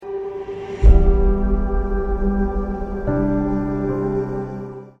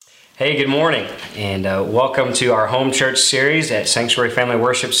Hey, good morning, and welcome to our home church series at Sanctuary Family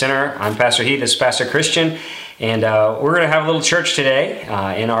Worship Center. I'm Pastor Heath, this is Pastor Christian, and we're going to have a little church today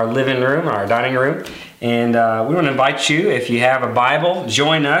in our living room, our dining room. And we want to invite you, if you have a Bible,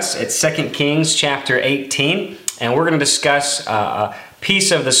 join us at 2 Kings chapter 18, and we're going to discuss a piece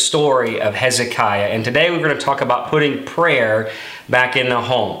of the story of Hezekiah. And today we're going to talk about putting prayer back in the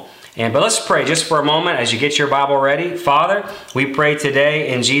home. But let's pray just for a moment as you get your Bible ready. Father, we pray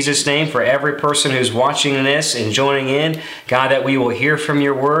today in Jesus' name for every person who's watching this and joining in, God, that we will hear from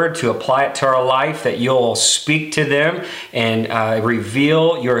your word to apply it to our life, that you'll speak to them and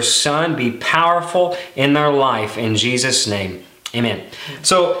reveal your Son, be powerful in their life in Jesus' name. Amen.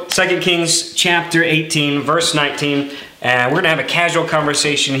 So 2 Kings chapter 18, verse 19, we're going to have a casual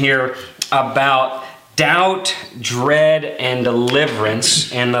conversation here about doubt, dread, and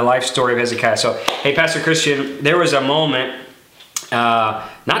deliverance in the life story of Hezekiah. So, hey, Pastor Christian, there was a moment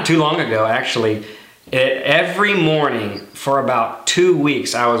not too long ago, actually. Every morning for about 2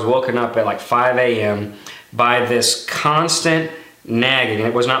 weeks, I was woken up at like 5 a.m. by this constant nagging.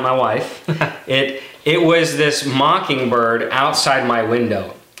 It was not my wife. It was this mockingbird outside my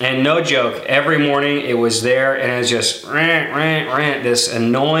window. And no joke, every morning it was there and it was just rant, rant, rant, this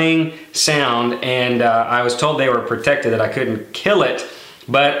annoying sound. And I was told they were protected, that I couldn't kill it.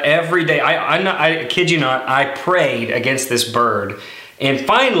 But every day, I kid you not, I prayed against this bird. And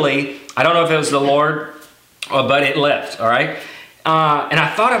finally, I don't know if it was the Lord, but it left, all right? And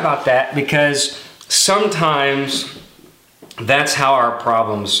I thought about that because sometimes that's how our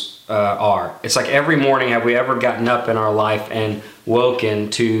problems are. It's like every morning, have we ever gotten up in our life and woken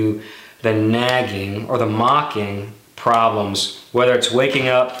to the nagging or the mocking problems, whether it's waking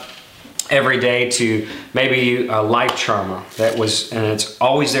up every day to maybe a life trauma that was, and it's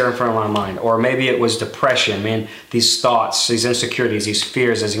always there in front of my mind, or maybe it was depression, man, these thoughts, these insecurities, these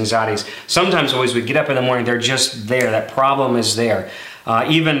fears, these anxieties. Sometimes as we get up in the morning, they're just there, that problem is there.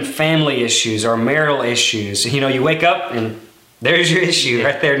 Even family issues or marital issues. You know, you wake up and there's your issue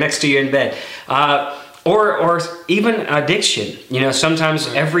right there next to you in bed. Or even addiction. You know, sometimes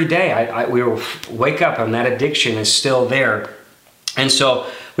every day we will wake up and that addiction is still there. And so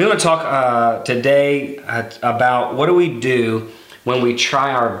we want to talk today about what do we do when we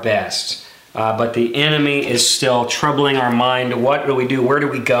try our best, but the enemy is still troubling our mind. What do we do? Where do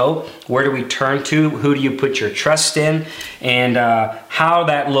we go? Where do we turn to? Who do you put your trust in? And how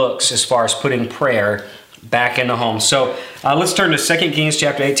that looks as far as putting prayer back in the home. So let's turn to 2 Kings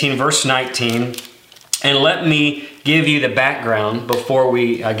chapter 18, verse 19. And let me give you the background before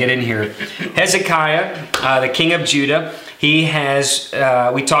we get in here. Hezekiah, the king of Judah, he has,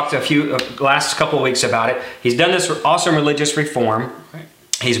 we talked last couple of weeks about it. He's done this awesome religious reform.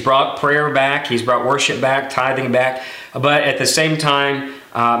 He's brought prayer back. He's brought worship back, tithing back. But at the same time,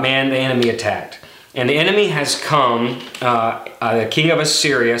 man, the enemy attacked. And the enemy has come, the king of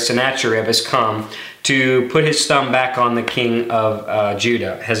Assyria, Sennacherib, has come to put his thumb back on the king of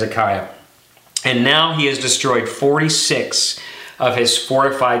Judah, Hezekiah. And now he has destroyed 46 of his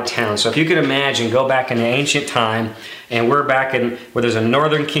fortified towns. So if you could imagine, go back in the ancient time, and we're back in where there's a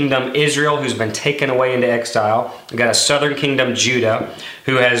northern kingdom, Israel, who's been taken away into exile. We've got a southern kingdom, Judah,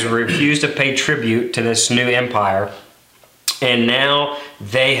 who has refused to pay tribute to this new empire. And now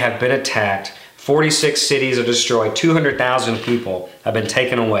they have been attacked. 46 cities are destroyed. 200,000 people have been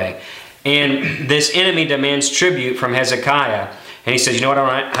taken away. And this enemy demands tribute from Hezekiah. And he says, you know what,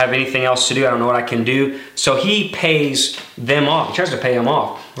 I don't have anything else to do. I don't know what I can do. So he pays them off. He tries to pay them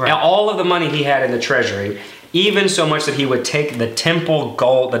off. Right. Now, all of the money he had in the treasury, even so much that he would take the temple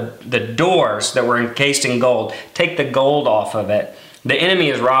gold, the doors that were encased in gold, take the gold off of it. The enemy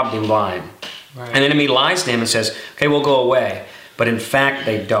has robbed him blind. Right. And the enemy lies to him and says, okay, we'll go away. But in fact,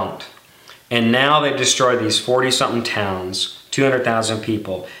 they don't. And now they've destroyed these 40-something towns, 200,000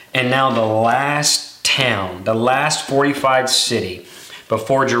 people. And now the last town, the last fortified city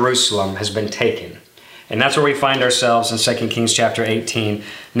before Jerusalem has been taken. And that's where we find ourselves in 2 Kings chapter 18.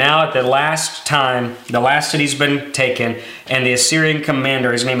 Now at the last time, the last city's been taken, and the Assyrian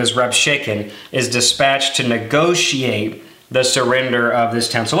commander, his name is Rabshakeh, is dispatched to negotiate the surrender of this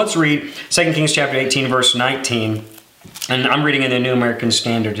town. So let's read 2 Kings chapter 18, verse 19. And I'm reading in the New American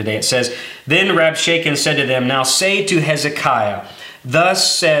Standard today. It says, Then Rabshakeh said to them, Now say to Hezekiah,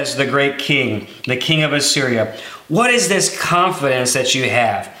 Thus says the great king, the king of Assyria, What is this confidence that you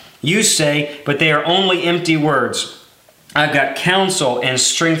have? You say, but they are only empty words. I've got counsel and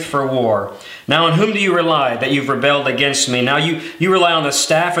strength for war. Now on whom do you rely that you've rebelled against me? Now you rely on the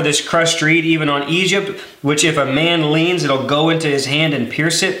staff of this crushed reed, even on Egypt, which if a man leans, it'll go into his hand and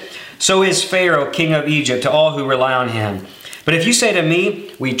pierce it. So is Pharaoh, king of Egypt, to all who rely on him. But if you say to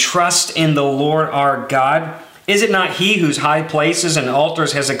me, we trust in the Lord our God, is it not he whose high places and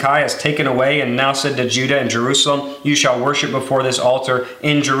altars Hezekiah has taken away and now said to Judah and Jerusalem, you shall worship before this altar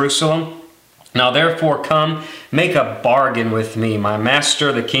in Jerusalem? Now therefore come, make a bargain with me, my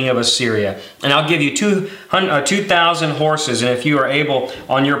master, the king of Assyria, and I'll give you 2,000 horses, and if you are able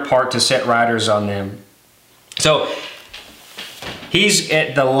on your part to set riders on them. So he's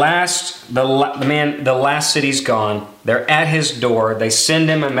at the last city's gone. They're at his door. They send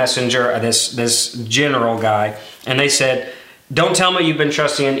him a messenger, this general guy, and they said, don't tell me you've been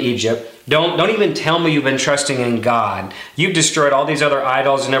trusting in Egypt. Don't even tell me you've been trusting in God. You've destroyed all these other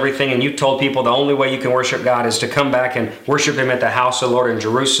idols and everything, and you've told people the only way you can worship God is to come back and worship him at the house of the Lord in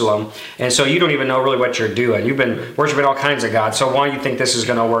Jerusalem. And so you don't even know really what you're doing. You've been worshiping all kinds of gods. So why do you think this is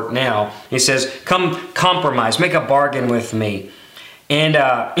going to work now? He says, come compromise, make a bargain with me. And,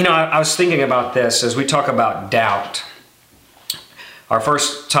 I was thinking about this as we talk about doubt. Our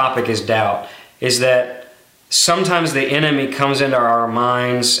first topic is doubt, is that sometimes the enemy comes into our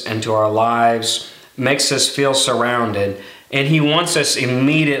minds and to our lives, makes us feel surrounded, and he wants us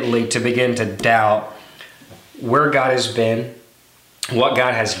immediately to begin to doubt where God has been, what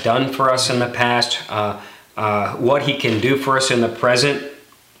God has done for us in the past, what he can do for us in the present.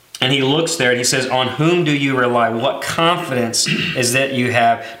 And he looks there and he says, on whom do you rely? What confidence is that you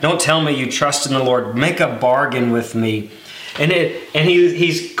have? Don't tell me you trust in the Lord. Make a bargain with me. And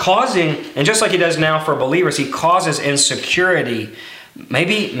he's causing, and just like he does now for believers, he causes insecurity.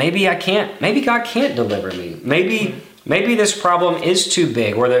 Maybe God can't deliver me. Maybe this problem is too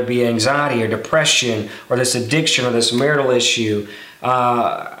big, whether it be anxiety or depression or this addiction or this marital issue.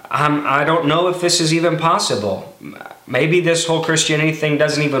 I don't know if this is even possible. Maybe this whole Christianity thing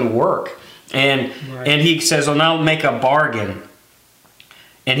doesn't even work. And he says, well, now make a bargain.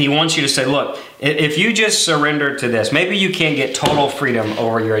 And he wants you to say, look, if you just surrender to this, maybe you can't get total freedom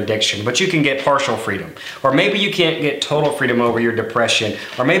over your addiction, but you can get partial freedom. Or maybe you can't get total freedom over your depression.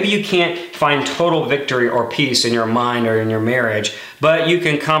 Or maybe you can't find total victory or peace in your mind or in your marriage, but you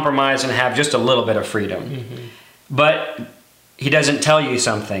can compromise and have just a little bit of freedom. Mm-hmm. But he doesn't tell you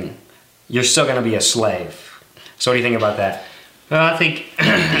something. You're still going to be a slave. So what do you think about that? Well, I think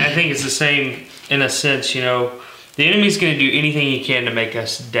it's the same in a sense, The enemy's going to do anything he can to make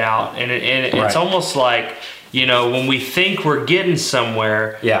us doubt. And it's almost like, when we think we're getting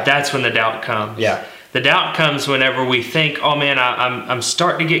somewhere, that's when the doubt comes. Yeah. The doubt comes whenever we think, oh man, I'm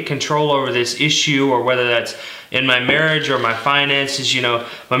starting to get control over this issue, or whether that's in my marriage or my finances.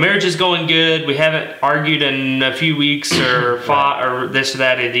 My marriage is going good. We haven't argued in a few weeks or fought or this or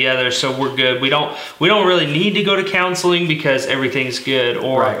that or the other, so we're good. We don't really need to go to counseling because everything's good.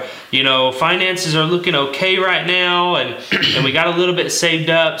 Or finances are looking okay right now, and we got a little bit saved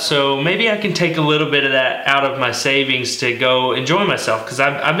up, so maybe I can take a little bit of that out of my savings to go enjoy myself because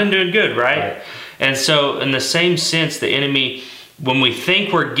I've been doing good, right? And so in the same sense, the enemy, when we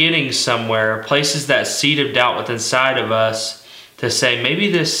think we're getting somewhere, places that seed of doubt within inside of us to say,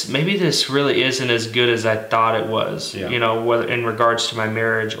 maybe this really isn't as good as I thought it was, whether in regards to my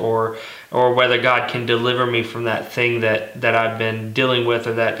marriage or whether God can deliver me from that thing that I've been dealing with,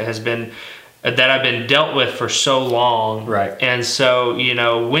 or that I've been dealt with for so long. Right. And so,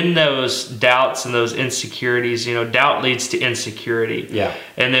 when those doubts and those insecurities, doubt leads to insecurity. Yeah.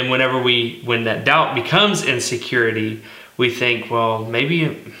 And then when that doubt becomes insecurity, we think, well,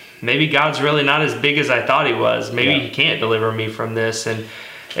 maybe God's really not as big as I thought he was. Maybe he can't deliver me from this. And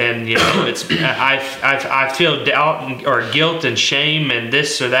it's I feel doubt or guilt and shame and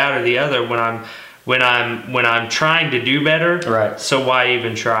this or that or the other when I'm trying to do better. Right. So why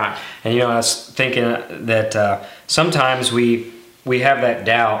even try? And I was thinking that sometimes we have that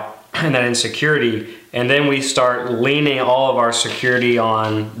doubt and that insecurity, and then we start leaning all of our security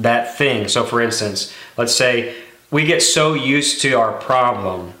on that thing. So for instance, let's say we get so used to our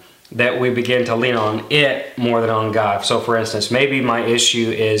problem that we begin to lean on it more than on God. So for instance, maybe my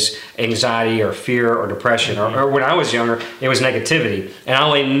issue is anxiety or fear or depression, or when I was younger, it was negativity. And I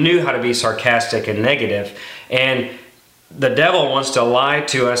only knew how to be sarcastic and negative. And the devil wants to lie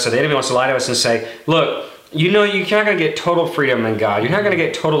to us, or the enemy wants to lie to us and say, look, you're not going to get total freedom in God. You're not going to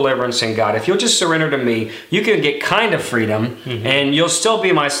get total deliverance in God. If you'll just surrender to me, you can get kind of freedom, and you'll still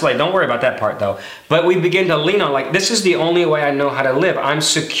be my slave. Don't worry about that part, though. But we begin to lean on, like, this is the only way I know how to live. I'm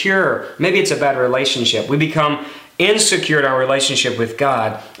secure. Maybe it's a bad relationship. We become insecure in our relationship with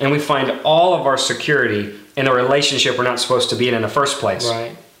God, and we find all of our security in a relationship we're not supposed to be in the first place.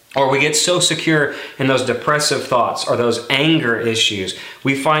 Right. Or we get so secure in those depressive thoughts or those anger issues,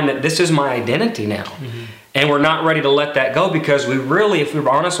 we find that this is my identity now. And we're not ready to let that go because we really, if we're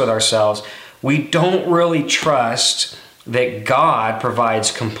honest with ourselves, we don't really trust that God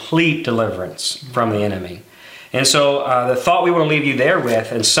provides complete deliverance from the enemy. And so the thought we want to leave you there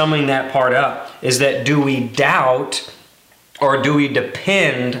with, and summing that part up, is that do we doubt or do we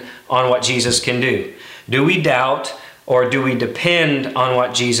depend on what Jesus can do? Do we doubt or do we depend on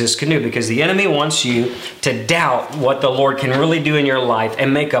what Jesus can do? Because the enemy wants you to doubt what the Lord can really do in your life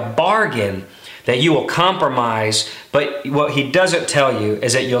and make a bargain that you will compromise, but what he doesn't tell you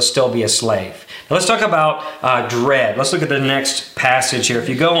is that you'll still be a slave. Now let's talk about dread. Let's look at the next passage here. If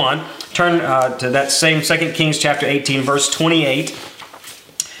you go on, turn to that same 2 Kings chapter 18, verse 28.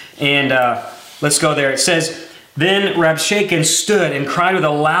 And let's go there. It says, "Then Rabshakeh stood and cried with a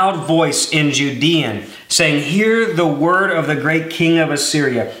loud voice in Judean, saying, 'Hear the word of the great king of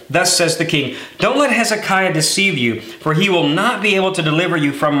Assyria. Thus says the king, don't let Hezekiah deceive you, for he will not be able to deliver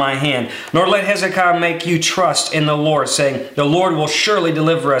you from my hand. Nor let Hezekiah make you trust in the Lord, saying, the Lord will surely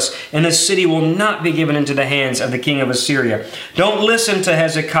deliver us, and this city will not be given into the hands of the king of Assyria. Don't listen to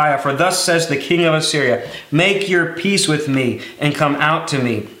Hezekiah, for thus says the king of Assyria, make your peace with me, and come out to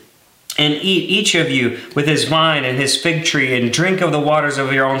me. And eat each of you with his vine and his fig tree, and drink of the waters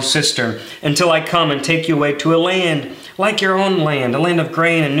of your own cistern, until I come and take you away to a land like your own land, a land of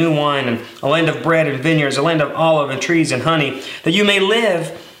grain and new wine, and a land of bread and vineyards, a land of olive and trees and honey, that you may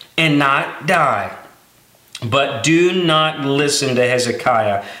live and not die. But do not listen to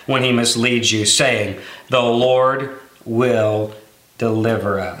Hezekiah when he misleads you, saying, the Lord will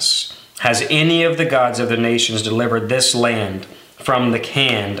deliver us. Has any of the gods of the nations delivered this land from the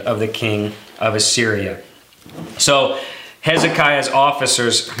hand of the king of Assyria?" So Hezekiah's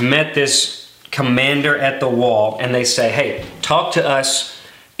officers met this commander at the wall, and they say, hey, talk to us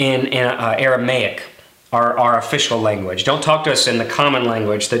in Aramaic, our official language. Don't talk to us in the common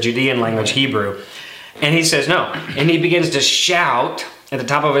language, the Judean language, Hebrew. And he says no. And he begins to shout at the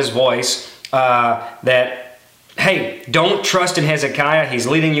top of his voice that, hey, don't trust in Hezekiah. He's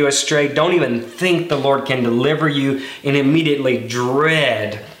leading you astray. Don't even think the Lord can deliver you. And immediately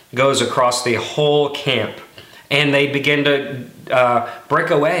dread goes across the whole camp. And they begin to break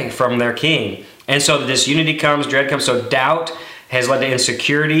away from their king. And so disunity comes, dread comes. So doubt has led to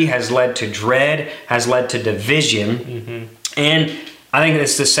insecurity, has led to dread, has led to division. Mm-hmm. And I think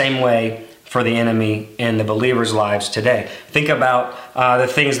it's the same way for the enemy in the believers' lives today. Think about the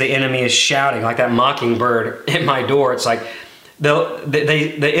things the enemy is shouting, like that mockingbird at my door. It's like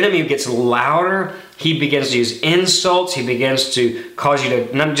the enemy gets louder. He begins to use insults. He begins to cause you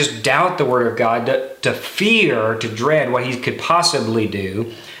to not just doubt the word of God, to fear, to dread what he could possibly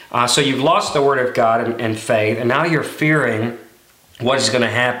do. So you've lost the word of God and faith, and now you're fearing what is going to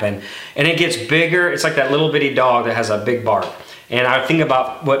happen. And it gets bigger. It's like that little bitty dog that has a big bark. And I think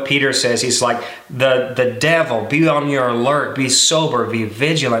about what Peter says. He's like, the devil, be on your alert, be sober, be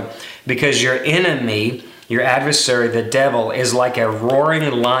vigilant, because your enemy, your adversary, the devil, is like a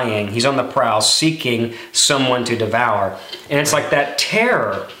roaring lion. He's on the prowl, seeking someone to devour. And it's like that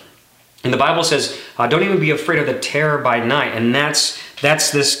terror. And the Bible says, don't even be afraid of the terror by night. And that's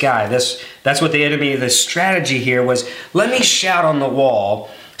this guy. That's what the enemy, the strategy here was, let me shout on the wall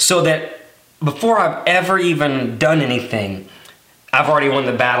so that before I've ever even done anything, I've already won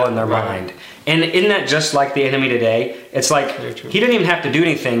the battle in their mind. And isn't that just like the enemy today? It's like he doesn't even have to do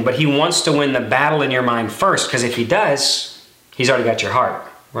anything, but he wants to win the battle in your mind first, because if he does, he's already got your heart,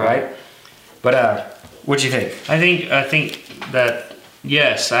 right? But what do you think? I think that,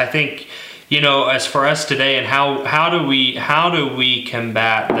 yes, I think, as for us today, and how do we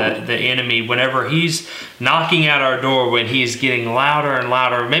combat the enemy whenever he's knocking at our door, when he's getting louder and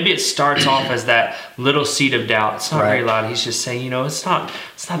louder? Maybe it starts off as that little seed of doubt. It's not very loud. He's just saying, it's not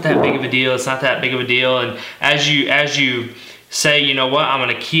that big of a deal. It's not that big of a deal. And as you say, you know what, I'm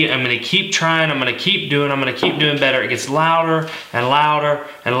gonna keep trying, I'm gonna keep doing better, it gets louder and louder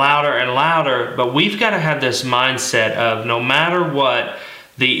and louder and louder. But we've got to have this mindset of, no matter what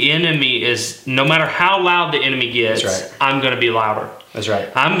the enemy is, no matter how loud the enemy gets, I'm going to be louder. That's right.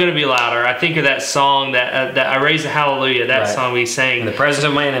 I'm going to be louder. I think of that song that I Raise the Hallelujah, that song we sang. In the presence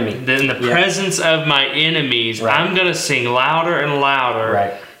of my enemy. In the presence of my enemies, I'm going to sing louder and louder.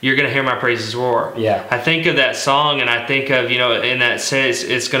 Right. You're going to hear my praises roar. Yeah. I think of that song, and I think of, and that says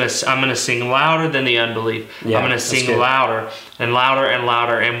I'm going to sing louder than the unbelief. Yeah, I'm going to sing louder and louder and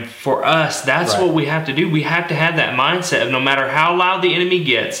louder. And for us, that's what we have to do. We have to have that mindset of, no matter how loud the enemy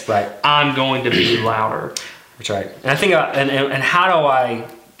gets, I'm going to be louder. That's right. And I think, and how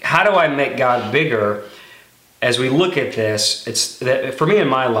do I make God bigger? As we look at this, it's that for me in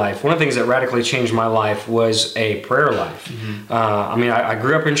my life, one of the things that radically changed my life was a prayer life. Mm-hmm. I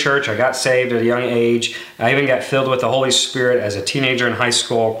grew up in church. I got saved at a young age. I even got filled with the Holy Spirit as a teenager in high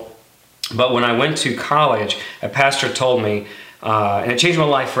school. But when I went to college, a pastor told me, and it changed my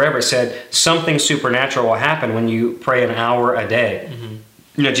life forever, it said, something supernatural will happen when you pray an hour a day.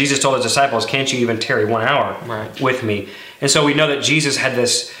 You know, Jesus told his disciples, can't you even tarry 1 hour with me? And so we know that Jesus had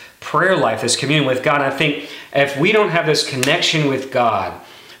this prayer life, this communion with God. And I think if we don't have this connection with God,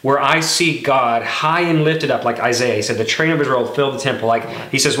 where I see God high and lifted up, like Isaiah, he said, the train of Israel filled the temple. Like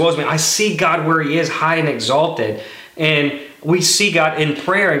he says, woe is me, I see God where he is, high and exalted. And we see God in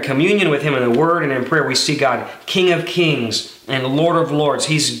prayer and communion with him in the word and in prayer. We see God King of Kings and Lord of Lords.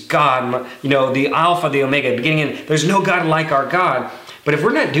 He's God, you know, the Alpha, the Omega, beginning and end. There's no God like our God. But if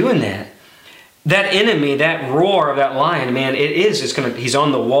we're not doing that, that enemy, that roar of that lion, man, he's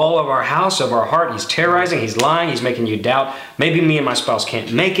on the wall of our house, of our heart. He's terrorizing, he's lying, he's making you doubt. Maybe me and my spouse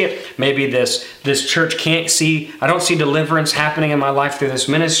can't make it. Maybe this church can't see, I don't see deliverance happening in my life through this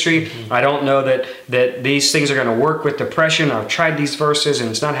ministry. I don't know that these things are going to work with depression. I've tried these verses and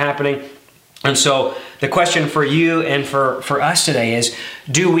it's not happening. And so the question for you and for us today is,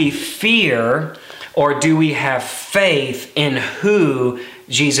 do we fear or do we have faith in who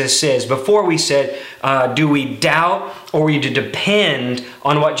Jesus is? Before we said, do we doubt or we depend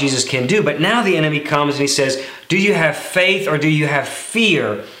on what Jesus can do? But now the enemy comes and he says, do you have faith or do you have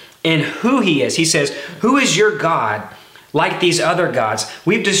fear in who he is? He says, who is your God like these other gods?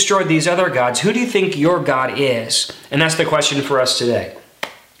 We've destroyed these other gods. Who do you think your God is? And that's the question for us today.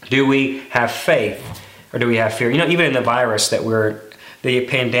 Do we have faith or do we have fear? You know, even in the virus the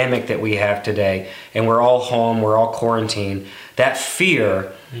pandemic that we have today, and we're all home, we're all quarantined, that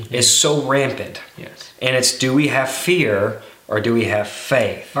fear is so rampant. Yes. And it's, do we have fear or do we have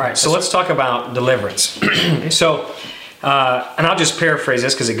faith? All right, so let's talk about deliverance. So, and I'll just paraphrase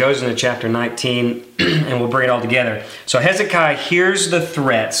this because it goes into chapter 19 and we'll bring it all together. So Hezekiah hears the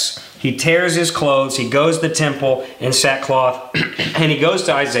threats. He tears his clothes. He goes to the temple in sackcloth and he goes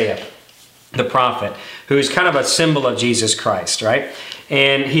to Isaiah, the prophet, who is kind of a symbol of Jesus Christ, right?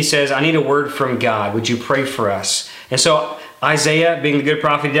 And he says, I need a word from God. Would you pray for us? And so Isaiah, being the good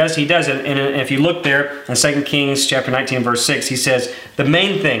prophet he does it. And if you look there in 2 Kings chapter 19, verse 6, he says, the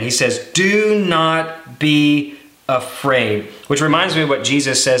main thing, he says, do not be afraid, which reminds me of what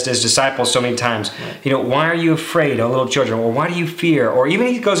Jesus says to his disciples so many times. You know, why are you afraid, O little children? Or why do you fear? Or even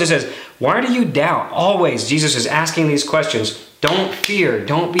he goes and says, why do you doubt? Always, Jesus is asking these questions. Don't fear,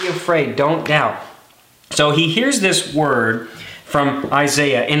 don't be afraid, don't doubt. So he hears this word from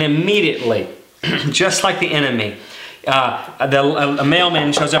Isaiah, and immediately, just like the enemy, a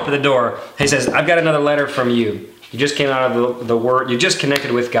mailman shows up at the door. He says, I've got another letter from you. You just came out of the word. You just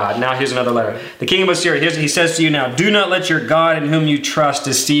connected with God. Now here's another letter. The king of Assyria, he says to you now, do not let your God in whom you trust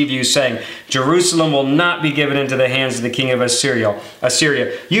deceive you, saying, Jerusalem will not be given into the hands of the king of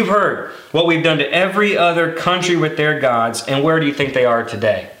Assyria. You've heard what we've done to every other country with their gods, and where do you think they are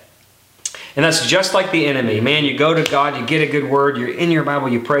today? And that's just like the enemy. Man, you go to God, you get a good word, you're in your Bible,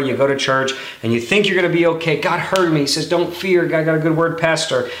 you pray, you go to church, and you think you're going to be okay. God heard me. He says, don't fear. God got a good word,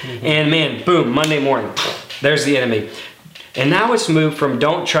 pastor. And man, boom, Monday morning, there's the enemy. And now it's moved from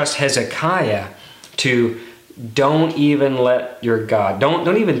don't trust Hezekiah to don't even let your God,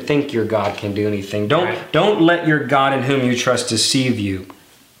 don't even think your God can do anything. Don't let your God in whom you trust deceive you.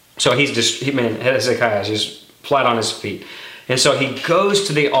 So Hezekiah is just flat on his feet. And so he goes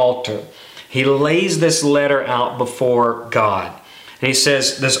to the altar. He lays this letter out before God. And he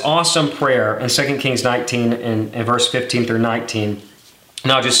says this awesome prayer in 2 Kings 19 and verse 15 through 19.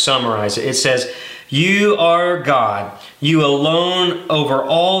 And I'll just summarize it. It says, you are God, you alone over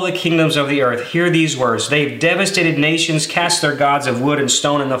all the kingdoms of the earth. Hear these words. They've devastated nations, cast their gods of wood and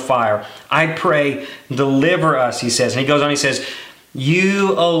stone in the fire. I pray, deliver us, he says. And he goes on, he says,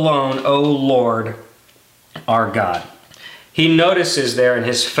 you alone, O Lord, are God. He notices there, and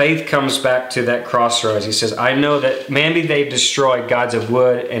his faith comes back to that crossroads. He says, I know that maybe they've destroyed gods of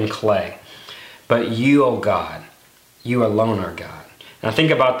wood and clay, but you, O God, you alone are God. And I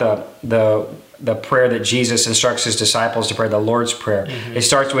think about the prayer that Jesus instructs his disciples to pray, the Lord's Prayer. It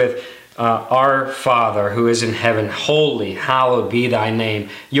starts with, our Father who is in heaven, holy, hallowed be thy name,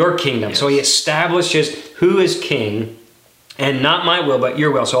 your kingdom. Yes. So he establishes who is king, and not my will, but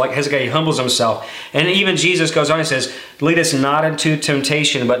your will. So like Hezekiah, he humbles himself. And even Jesus goes on and says, lead us not into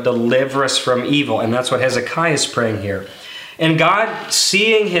temptation, but deliver us from evil. And that's what Hezekiah is praying here. And God,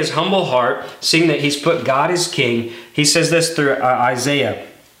 seeing his humble heart, seeing that he's put God as king, he says this through Isaiah.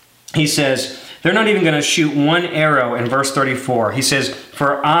 He says, they're not even going to shoot one arrow in verse 34. He says,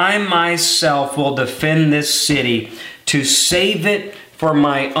 for I myself will defend this city to save it for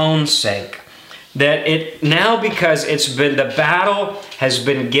my own sake. that it now, because the battle has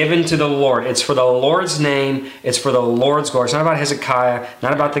been given to the Lord. It's for the Lord's name. It's for the Lord's glory. It's not about Hezekiah,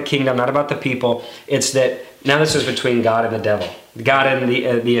 not about the kingdom, not about the people. It's that now this is between God and the devil, God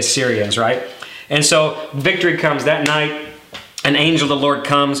and the Assyrians, right? And so victory comes that night. An angel of the Lord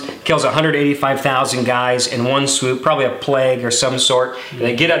comes, kills 185,000 guys in one swoop, probably a plague or some sort. And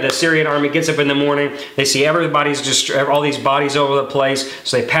they get up, the Syrian army gets up in the morning. They see everybody's just all these bodies over the place.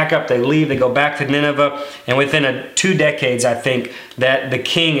 So they pack up, they leave, they go back to Nineveh. And within 2 decades, I think, that the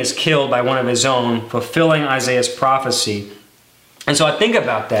king is killed by one of his own, fulfilling Isaiah's prophecy. And so I think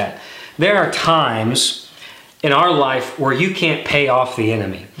about that. There are times in our life where you can't pay off the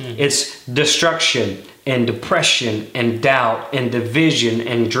enemy. It's destruction and depression and doubt and division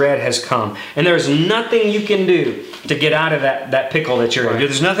and dread has come. And there's nothing you can do to get out of that pickle that you're in.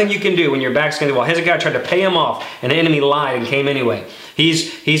 There's nothing you can do when your back's against the wall. Hezekiah tried to pay him off, and the enemy lied and came anyway.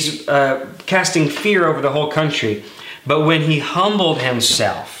 He's casting fear over the whole country. But when he humbled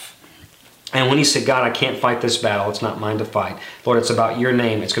himself, and when he said, God, I can't fight this battle. It's not mine to fight. Lord, it's about your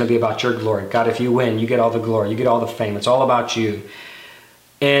name. It's going to be about your glory. God, if you win, you get all the glory. You get all the fame. It's all about you.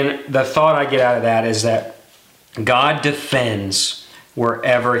 And the thought I get out of that is that God defends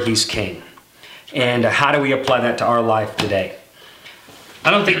wherever he's king. And how do we apply that to our life today?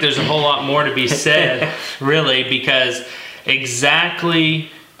 I don't think there's a whole lot more to be said, really, because exactly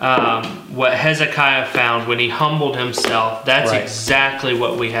what Hezekiah found when he humbled himself, that's exactly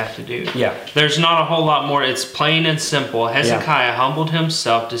what we have to do. Yeah. There's not a whole lot more. It's plain and simple. Hezekiah humbled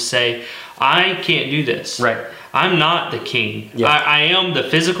himself to say, I can't do this. Right. I'm not the king. Yeah. I am the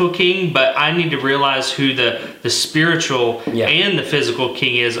physical king, but I need to realize who the spiritual and the physical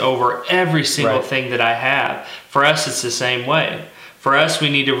king is over every single thing that I have. For us, it's the same way. For us, we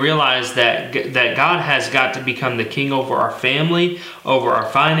need to realize that God has got to become the king over our family, over our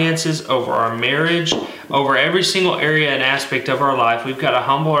finances, over our marriage, over every single area and aspect of our life. We've got to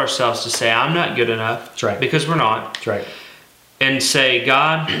humble ourselves to say, I'm not good enough. That's right. Because we're not. That's right. And say,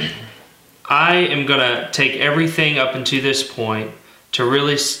 God, I am going to take everything up until this point to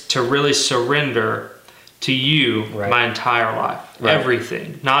really surrender to you my entire life.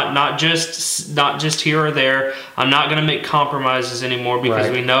 Everything. Not just here or there. I'm not going to make compromises anymore because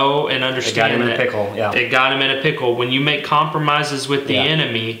we know and understand it got him in a pickle. Yeah. It got him in a pickle. When you make compromises with the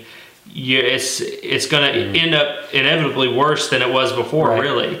enemy, it's going to end up inevitably worse than it was before,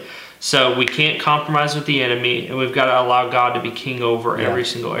 really. So we can't compromise with the enemy, and we've got to allow God to be king over every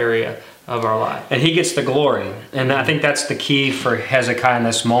single area of our life. And he gets the glory. And I think that's the key for Hezekiah in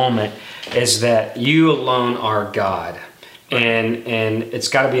this moment, is that you alone are God. And it's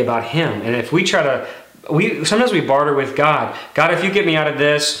got to be about him. And if we try to, sometimes we barter with God. God, if you get me out of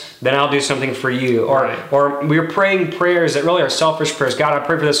this, then I'll do something for you. Or we're praying prayers that really are selfish prayers. God, I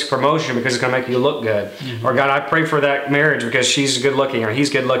pray for this promotion because it's going to make you look good. Or God, I pray for that marriage because she's good looking or he's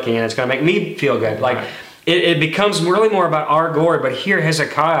good looking and it's going to make me feel good. Like it becomes really more about our glory. But here,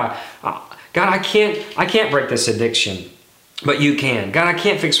 Hezekiah, God, I can't break this addiction, but you can. God, I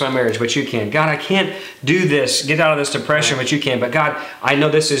can't fix my marriage, but you can. God, I can't do this, get out of this depression, but you can. But God, I know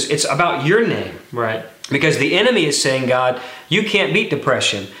it's about your name. Right. Because the enemy is saying, God, you can't beat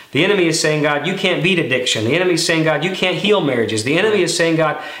depression. The enemy is saying, God, you can't beat addiction. The enemy is saying, God, you can't heal marriages. The enemy is saying,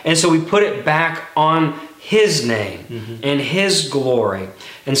 God, and so we put it back on his name and his glory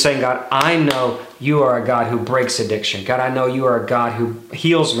and saying, God, I know you are a God who breaks addiction. God, I know you are a God who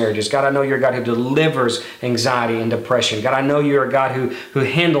heals marriages. God, I know you're a God who delivers anxiety and depression. God, I know you're a God who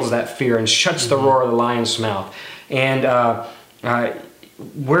handles that fear and shuts the roar of the lion's mouth. And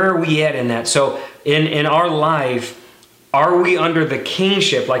where are we at in that? So in our life, are we under the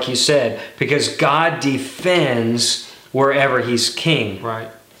kingship, like you said, because God defends wherever he's king. Right.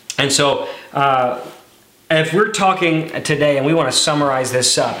 And so if we're talking today and we want to summarize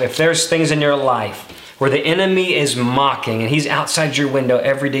this up, if there's things in your life where the enemy is mocking and he's outside your window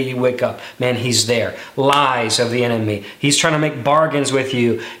every day you wake up, man, he's there. Lies of the enemy. He's trying to make bargains with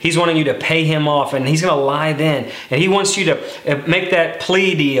you. He's wanting you to pay him off and he's going to lie then. And he wants you to make that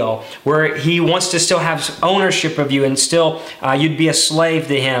plea deal where he wants to still have ownership of you and still you'd be a slave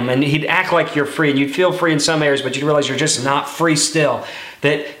to him and he'd act like you're free and you'd feel free in some areas, but you'd realize you're just not free still.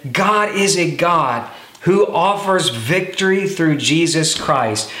 That God is a God who offers victory through Jesus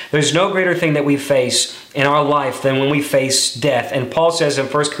Christ. There's no greater thing that we face in our life than when we face death. And Paul says in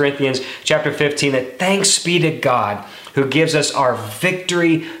 1 Corinthians chapter 15 that thanks be to God who gives us our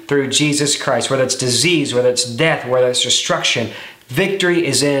victory through Jesus Christ. Whether it's disease, whether it's death, whether it's destruction, victory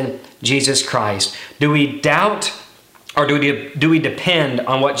is in Jesus Christ. Do we doubt Or do we depend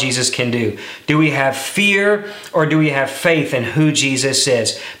on what Jesus can do? Do we have fear or do we have faith in who Jesus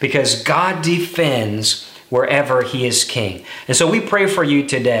is? Because God defends wherever He is king. And so we pray for you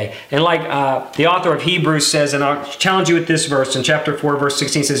today. And like the author of Hebrews says, and I'll challenge you with this verse in chapter 4, verse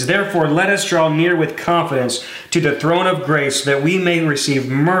 16 says, "Therefore let us draw near with confidence to the throne of grace that we may receive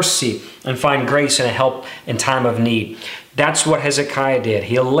mercy and find grace and help in time of need." That's what Hezekiah did.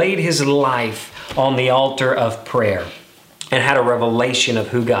 He laid his life on the altar of prayer and had a revelation of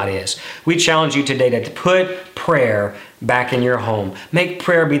who God is. We challenge you today to put prayer back in your home. Make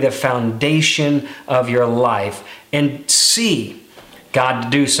prayer be the foundation of your life and see God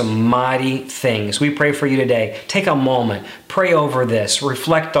do some mighty things. We pray for you today. Take a moment, pray over this,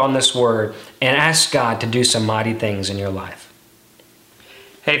 reflect on this word, and ask God to do some mighty things in your life.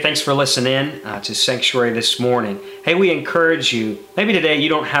 Hey, thanks for listening to Sanctuary this morning. Hey, we encourage you. Maybe today you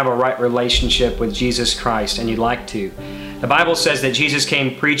don't have a right relationship with Jesus Christ and you'd like to. The Bible says that Jesus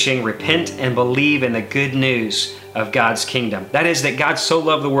came preaching, repent and believe in the good news of God's kingdom. That is that God so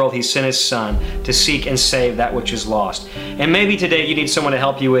loved the world, He sent His Son to seek and save that which is lost. And maybe today you need someone to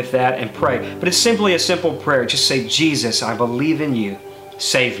help you with that and pray. But it's simply a simple prayer. Just say, "Jesus, I believe in you.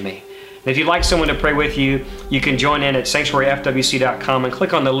 Save me." And if you'd like someone to pray with you, you can join in at sanctuaryfwc.com and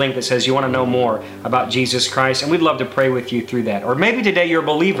click on the link that says you want to know more about Jesus Christ, and we'd love to pray with you through that. Or maybe today you're a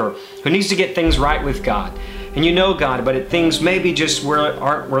believer who needs to get things right with God. And you know God, but things maybe just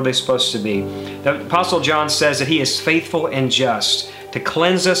aren't where they're supposed to be. The Apostle John says that He is faithful and just to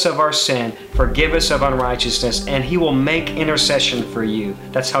cleanse us of our sin, forgive us of unrighteousness, and He will make intercession for you.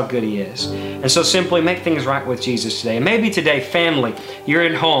 That's how good He is. And so simply make things right with Jesus today. And maybe today, family, you're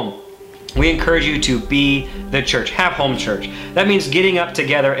at home. We encourage you to be the church. Have home church. That means getting up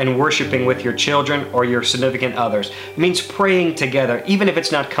together and worshiping with your children or your significant others. It means praying together, even if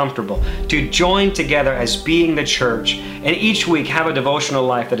it's not comfortable, to join together as being the church, and each week have a devotional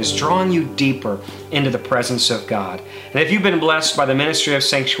life that is drawing you deeper into the presence of God. And if you've been blessed by the ministry of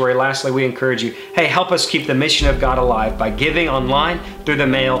Sanctuary, lastly, we encourage you, hey, help us keep the mission of God alive by giving online, through the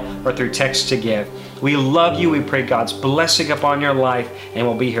mail, or through text to give. We love you. We pray God's blessing upon your life, and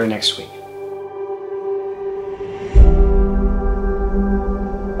we'll be here next week.